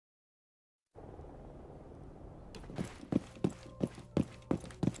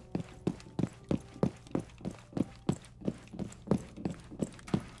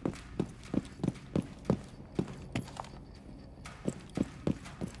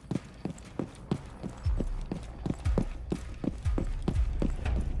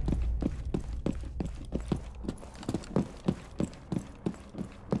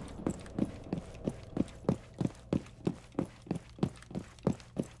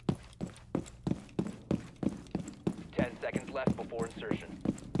left before insertion.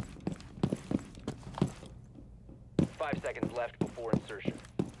 5 seconds left before insertion.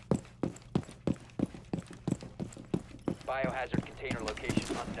 Biohazard container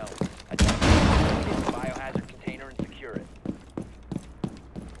location unknown. Locate the biohazard container and secure it.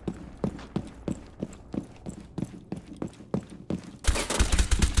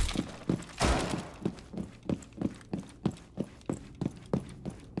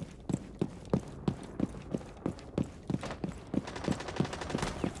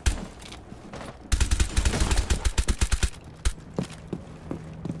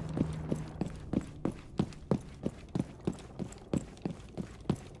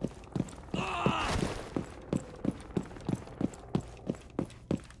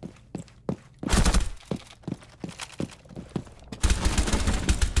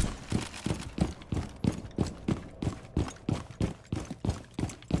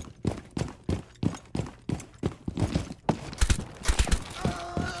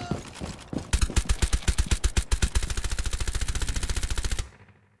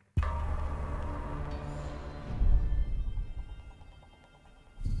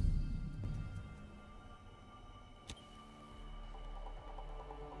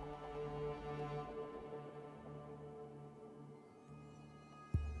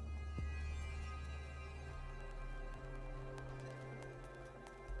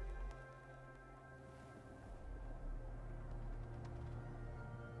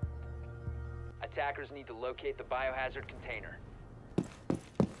 Attackers need to locate the biohazard container.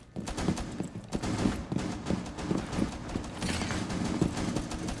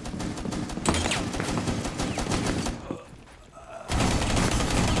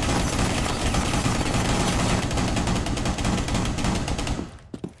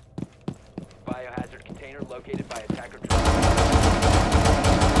 Biohazard container located by attacker drone.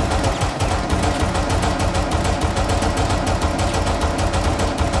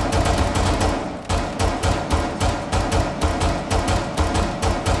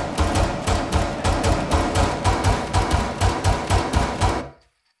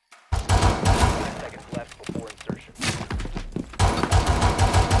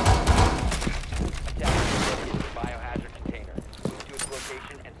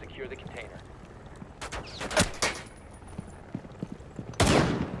 And secure the container.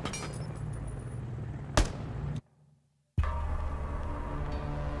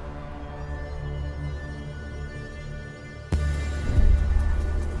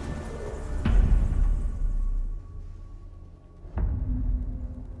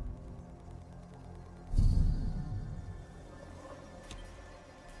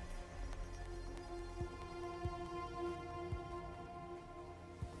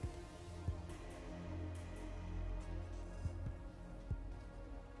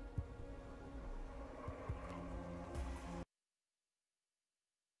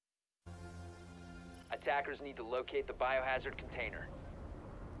 Attackers need to locate the biohazard container.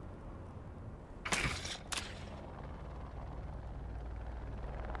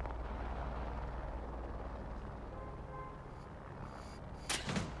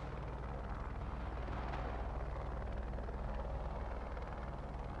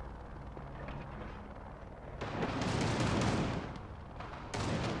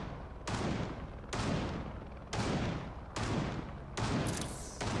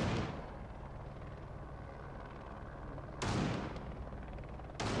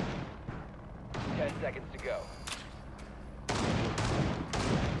 Seconds to go.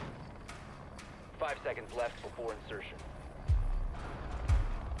 5 seconds left before insertion.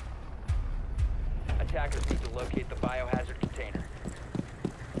 Attackers need to locate the biohazard container.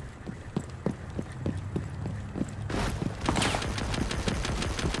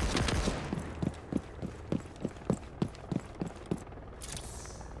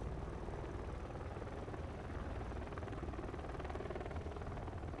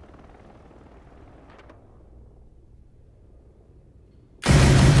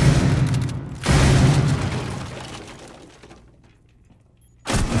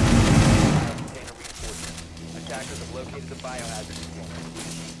 Attackers have located the biohazard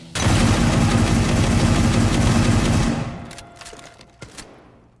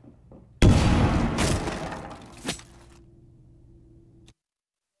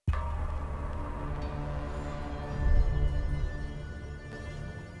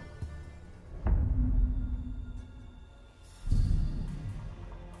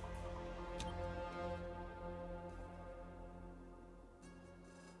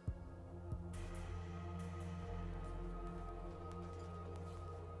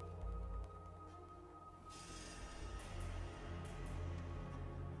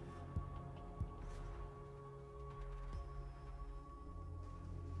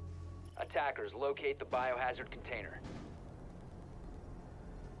attackers, locate the biohazard container.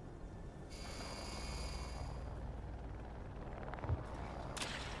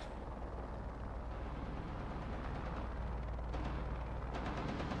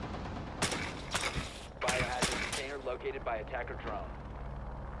 Biohazard container located by attacker drone.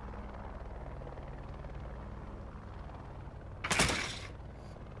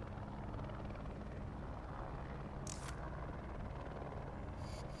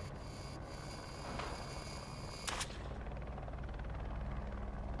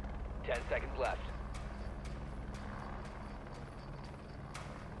 Ten seconds left.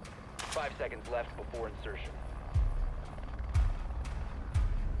 5 seconds left before insertion.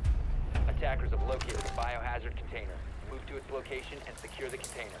 Attackers have located the biohazard container. Move to its location and secure the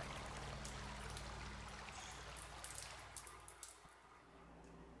container.